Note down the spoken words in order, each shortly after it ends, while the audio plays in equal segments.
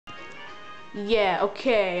Yeah,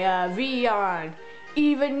 okay, Vion,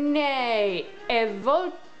 Evees,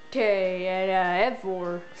 Evote, and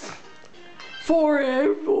Evor.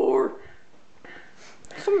 Forever!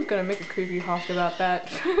 Someone's gonna make a creepypasta about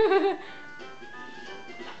that.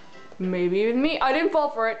 Maybe even me. I didn't fall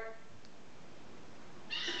for it.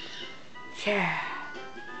 Yeah.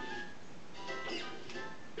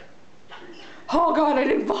 Oh god, I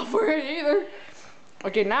didn't fall for it either.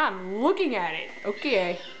 Okay, now I'm looking at it.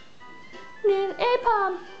 Okay. Hey,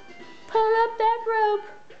 Pom, pull up that rope.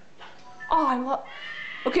 Oh, I love.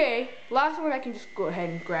 Okay, last one I can just go ahead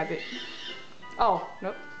and grab it. Oh,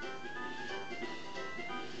 nope.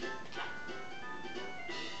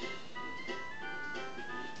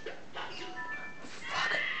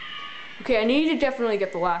 Fuck. Okay, I need to definitely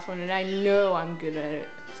get the last one, and I know I'm good at it,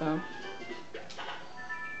 so.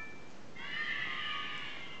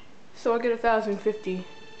 So I get 1,050.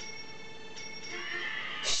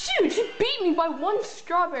 Shoot, she beat me by 1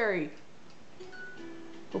 strawberry.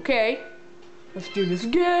 Okay, let's do this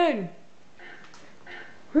again.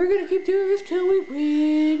 We're gonna keep doing this till we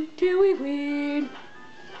win,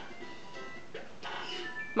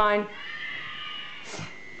 Mine.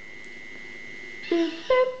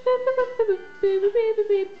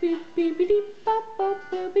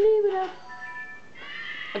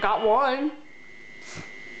 I got 1.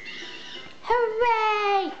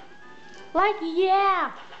 Hooray! Like,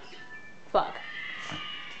 yeah! Fuck.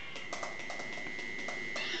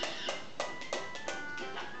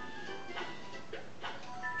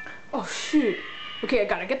 Oh shoot. Okay, I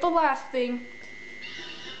gotta get the last thing.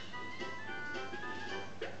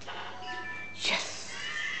 Yes!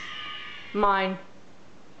 Mine.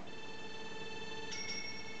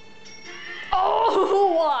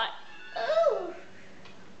 Oh, what? Oh.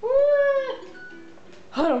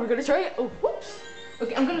 Hold on, we're gonna try it. Oh, whoops.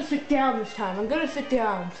 Okay, I'm gonna sit down this time. I'm gonna sit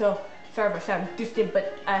down. So, sorry if I sound distant,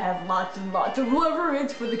 but I have lots and lots of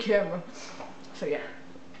leverage for the camera. So, yeah.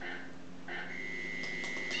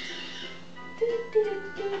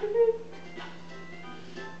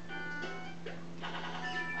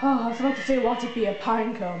 Oh, I was about to say, watch it be a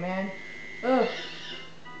pine cone, man. Ugh.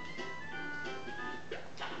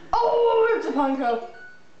 Oh, it's a pine cone.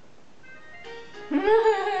 Why?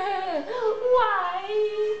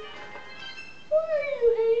 Why are you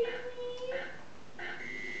hating me?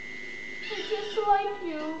 I just like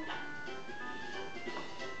you.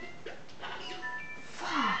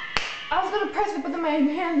 Fuck. I was gonna press it, but then my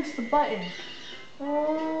hand missed the button.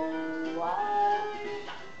 Oh, why?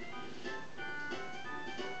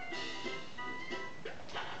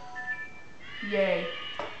 Yay.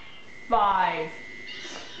 5.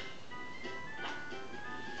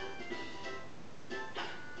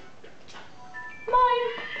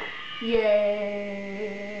 Mine.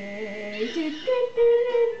 Yay.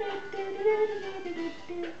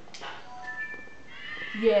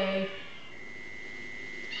 Yay.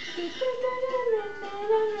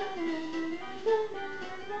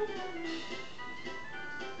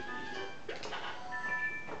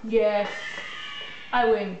 Yes. I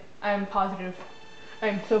win. I'm positive.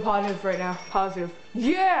 I'm so positive right now. Positive.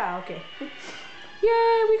 Yeah! Okay.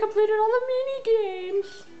 Yay! We completed all the mini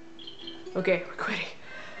games. Okay, we're quitting.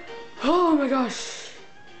 Oh my gosh.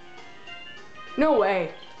 No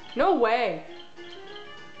way. No way.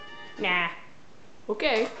 Nah.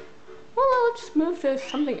 Okay. Well, let's just move to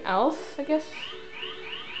something else, I guess.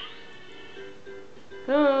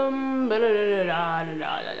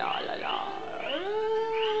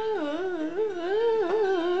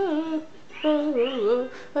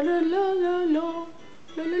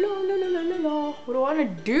 What do I want to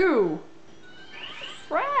do?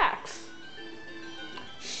 Frax.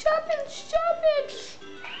 Shubbins.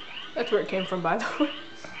 That's where it came from, by the way.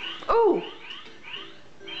 Oh.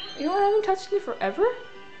 You know what? I haven't touched it forever.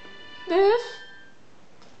 This.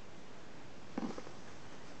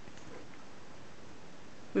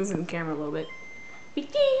 Moving the camera a little bit.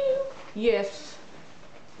 Yes.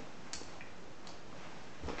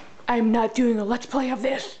 I'm not doing a let's play of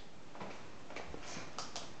this.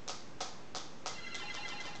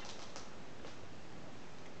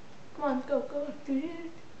 Come on, go.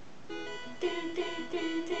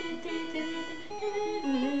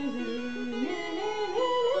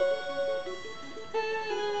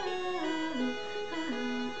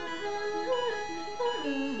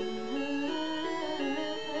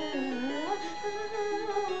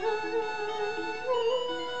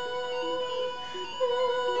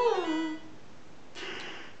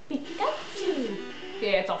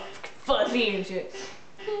 Yeah, it's all fuzzy and shit.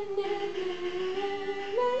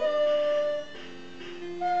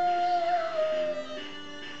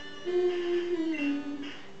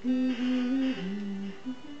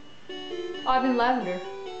 I'm in lavender.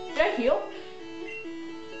 Did I heal?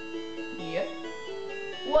 Yep.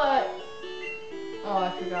 What? Oh,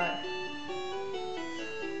 I forgot.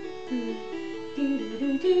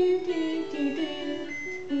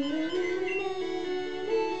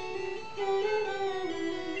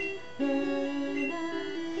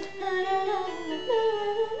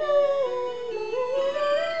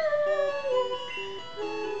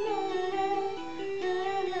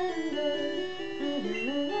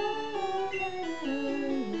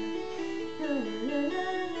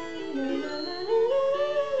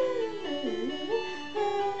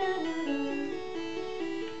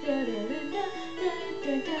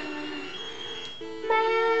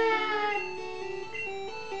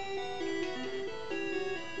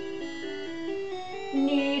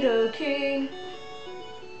 Nidoking.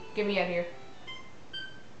 Get me out of here.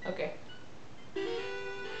 Okay.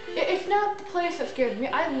 It's not the place that scares me.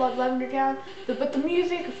 I love Lavender Town, but the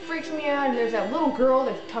music freaks me out, and there's that little girl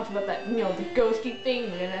that talks about that, you know, the ghosty thing,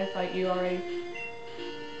 and then I fight you already.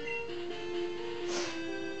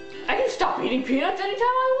 I can stop eating peanuts anytime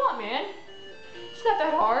I want, man. It's not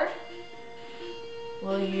that hard.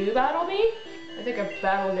 Will you battle me? I think I've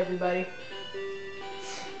battled everybody.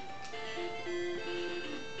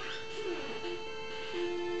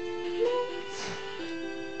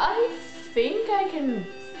 I think I can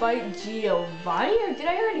fight Giovanni, or did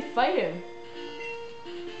I already fight him?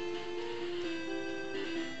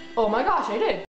 Oh my gosh, I did.